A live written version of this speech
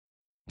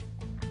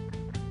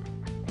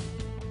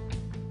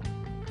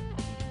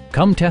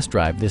Come test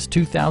drive this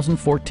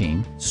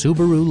 2014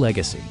 Subaru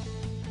Legacy.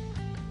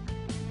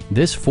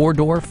 This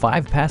four-door,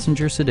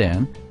 five-passenger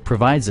sedan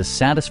provides a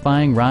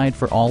satisfying ride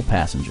for all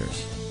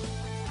passengers.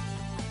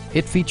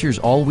 It features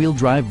all-wheel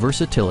drive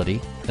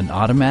versatility, an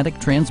automatic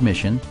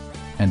transmission,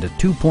 and a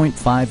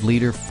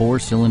 2.5-liter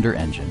four-cylinder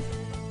engine.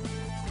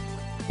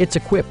 It's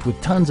equipped with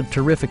tons of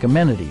terrific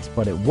amenities,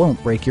 but it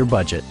won't break your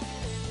budget,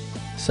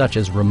 such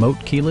as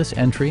remote keyless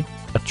entry,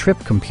 a trip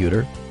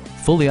computer,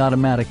 fully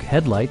automatic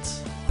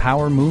headlights,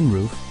 power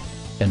moonroof,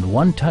 and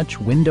one-touch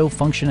window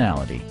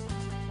functionality.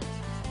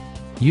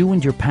 You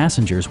and your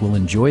passengers will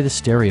enjoy the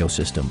stereo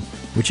system,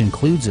 which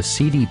includes a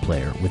CD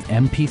player with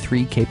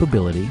MP3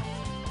 capability,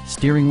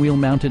 steering wheel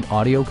mounted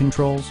audio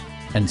controls,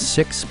 and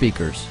 6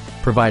 speakers,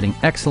 providing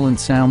excellent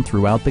sound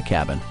throughout the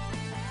cabin.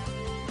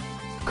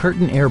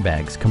 Curtain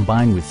airbags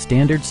combine with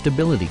standard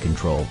stability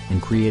control in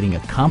creating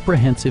a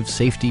comprehensive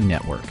safety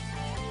network.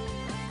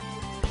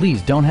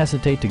 Please don't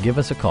hesitate to give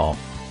us a call.